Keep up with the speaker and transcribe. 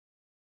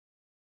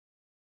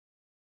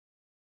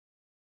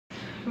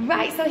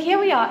Right, so here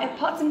we are at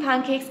Pots and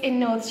Pancakes in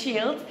North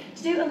Shields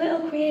to do a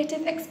little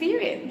creative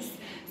experience.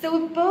 So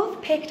we've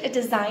both picked a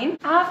design.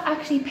 I've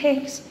actually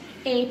picked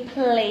a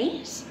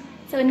plate,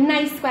 so a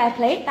nice square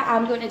plate that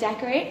I'm going to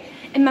decorate.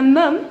 And my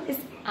mum is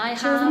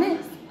chosen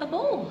this. A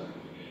bowl.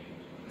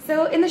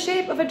 So in the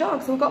shape of a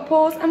dog, so we've got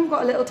paws and we've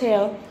got a little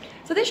tail.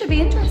 So this should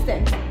be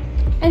interesting.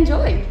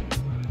 Enjoy.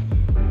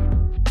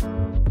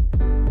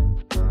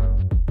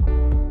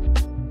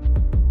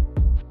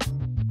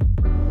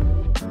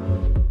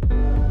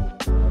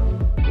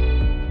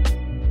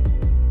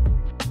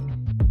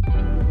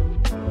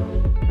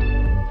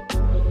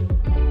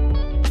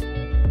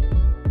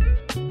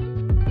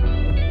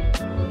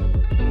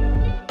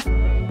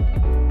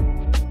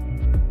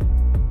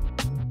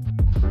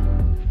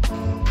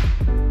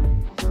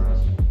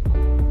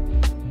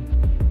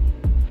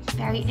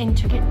 Very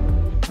intricate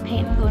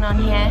paint going on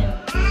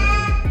here.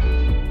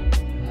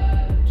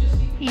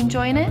 You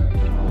enjoying it?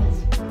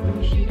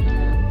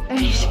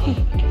 Very chic.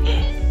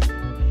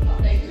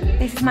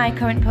 This is my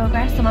current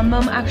progress. So my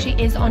mum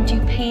actually is onto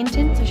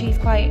painting, so she's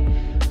quite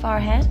far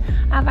ahead.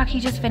 I've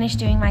actually just finished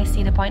doing my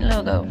Cedar Point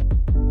logo.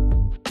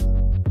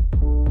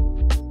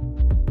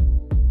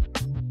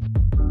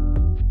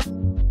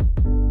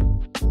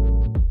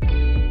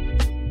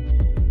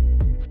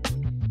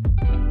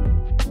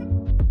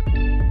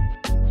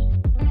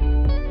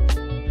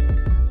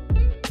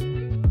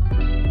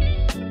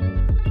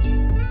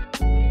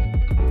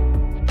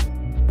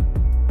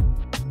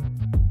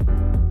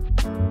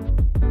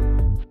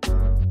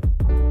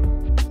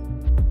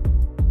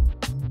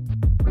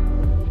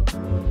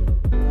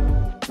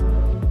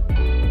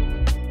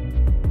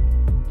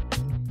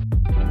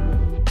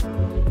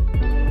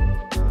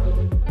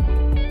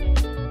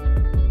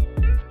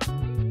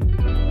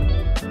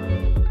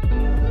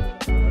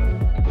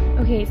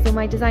 Okay, so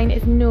my design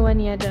is nowhere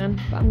near done,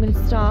 but I'm going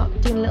to start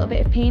doing a little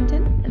bit of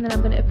painting and then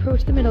I'm going to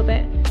approach the middle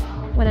bit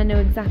when I know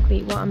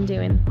exactly what I'm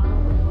doing.